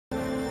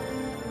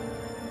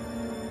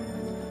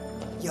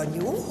Your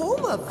new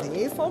home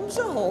away from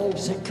the home.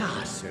 The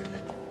castle.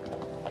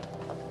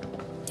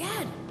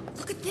 Dad,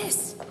 look at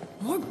this.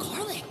 More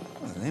garlic.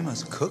 Well, they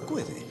must cook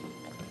with it.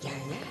 Yeah.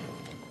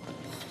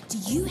 Do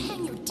you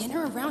hang your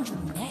dinner around your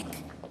neck?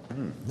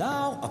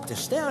 Now, up the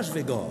stairs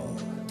we go.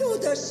 To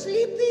the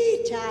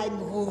sleepy time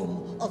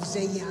room of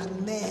the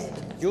young men.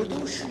 You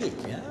do sleep,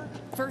 yeah?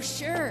 For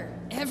sure.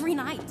 Every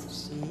night.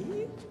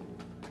 See?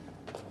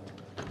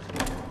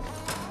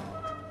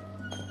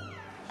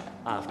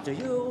 After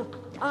you,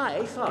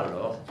 I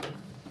follow.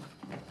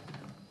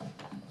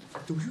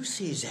 Do you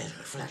see that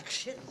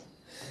reflection?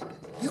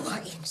 You are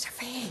in the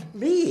way.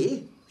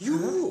 Me?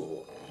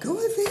 You? Go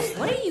away.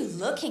 What are you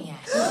looking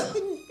at?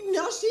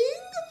 Nothing?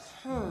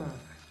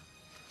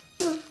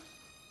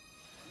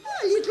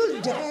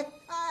 Little Dad,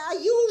 I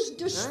used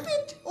the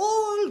spit,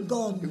 all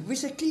gone.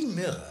 With a clean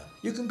mirror,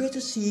 you can better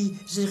see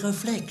the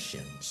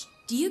reflections.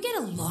 Do you get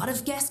a lot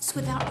of guests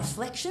without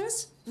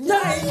reflections?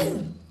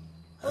 Nine!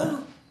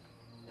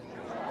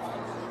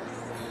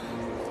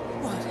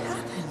 What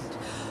happened?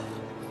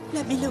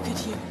 Let me look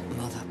at you.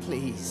 Mother,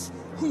 please.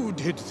 Who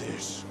did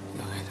this?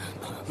 I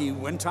don't know. He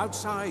went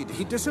outside.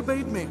 He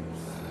disobeyed me.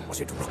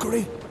 Was it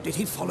Rookery? Did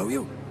he follow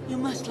you? You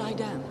must lie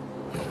down.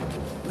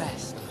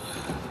 Rest.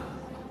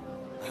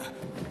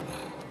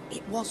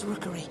 It was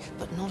Rookery,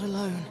 but not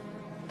alone.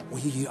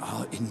 We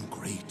are in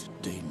great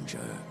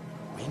danger.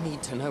 We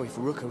need to know if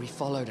Rookery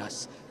followed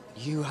us.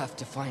 You have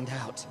to find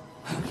out.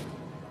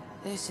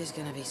 This is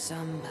gonna be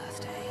some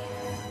birthday.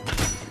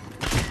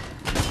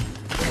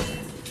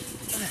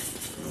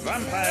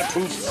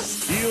 Vampire-proof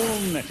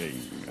steel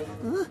netting.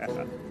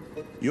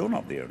 You're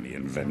not the only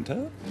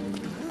inventor.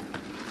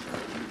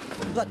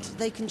 But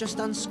they can just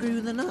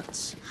unscrew the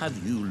nuts. Have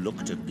you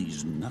looked at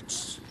these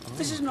nuts?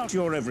 This is not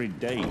your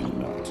everyday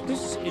nut.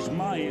 This is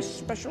my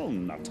special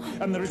nut.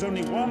 And there is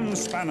only one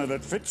spanner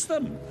that fits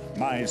them.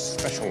 My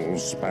special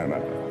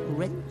spanner.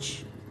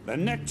 Wrench? The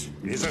net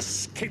is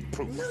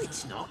escape-proof. No,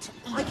 it's not.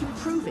 I can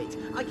prove it.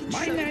 I can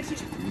My show net,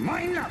 it.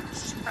 my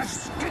nuts,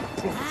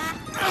 escape-proof.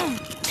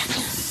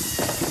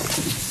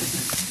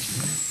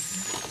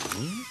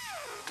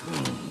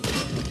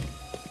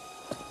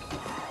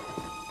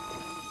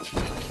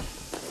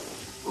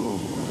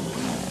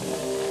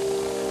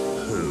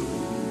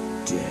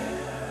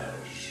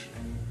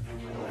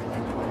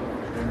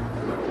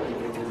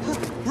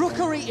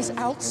 Rookery is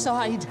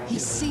outside.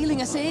 He's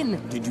sealing us in.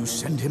 Did you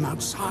send him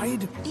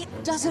outside?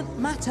 It doesn't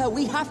matter.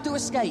 We have to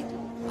escape.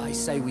 I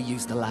say we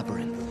use the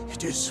labyrinth.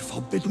 It is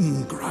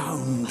forbidden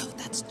ground. Oh,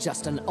 that's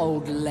just an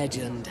old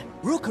legend.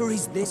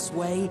 Rookery's this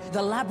way,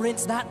 the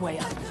labyrinth's that way.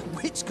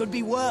 Which could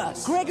be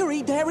worse?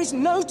 Gregory, there is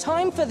no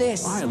time for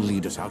this. I'll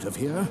lead us out of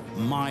here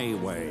my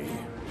way.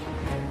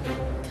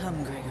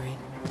 Come, Gregory.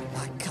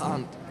 I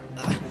can't.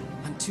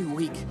 I'm too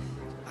weak.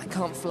 I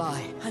can't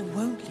fly. I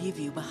won't leave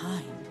you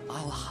behind.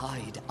 I'll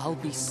hide. I'll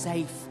be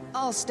safe.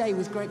 I'll stay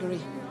with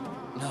Gregory.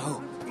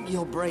 No,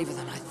 you're braver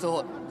than I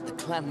thought. The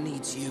clan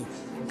needs you.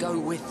 Go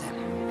with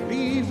them.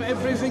 Leave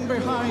everything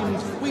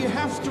behind. We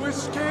have to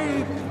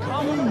escape.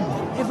 Come,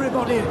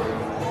 everybody.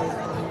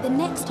 The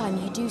next time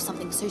you do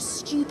something so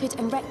stupid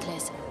and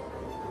reckless,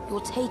 you're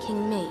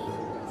taking me.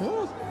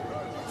 Huh?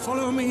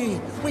 Follow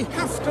me. We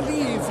have to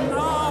leave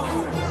now.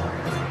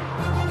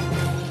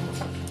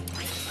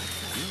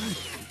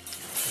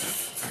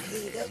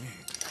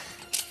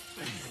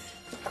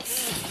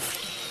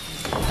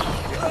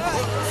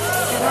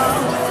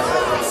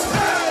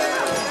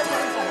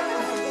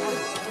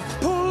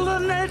 Pull the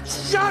net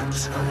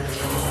shut!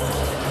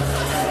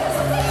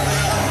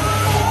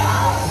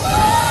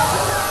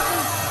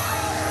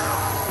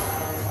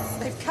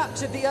 They've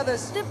captured the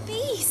others. The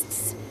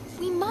beasts!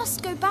 We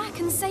must go back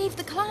and save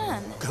the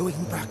clan.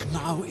 Going back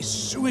now is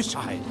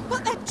suicide.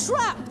 But they're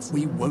trapped!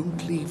 We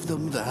won't leave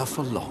them there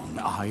for long,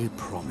 I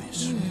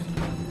promise.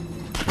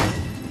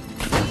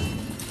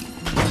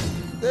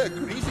 They're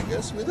greeting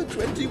us with a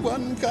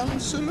 21-gun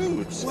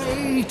salute.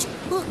 Wait!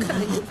 What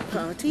kind of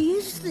party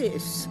is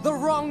this? The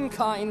wrong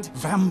kind.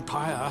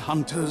 Vampire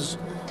hunters.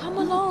 Come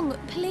along,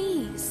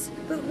 please.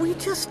 But we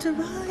just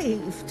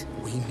arrived.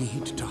 We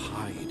need to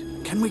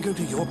hide. Can we go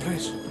to your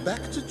place?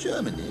 Back to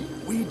Germany?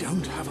 We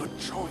don't have a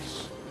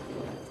choice.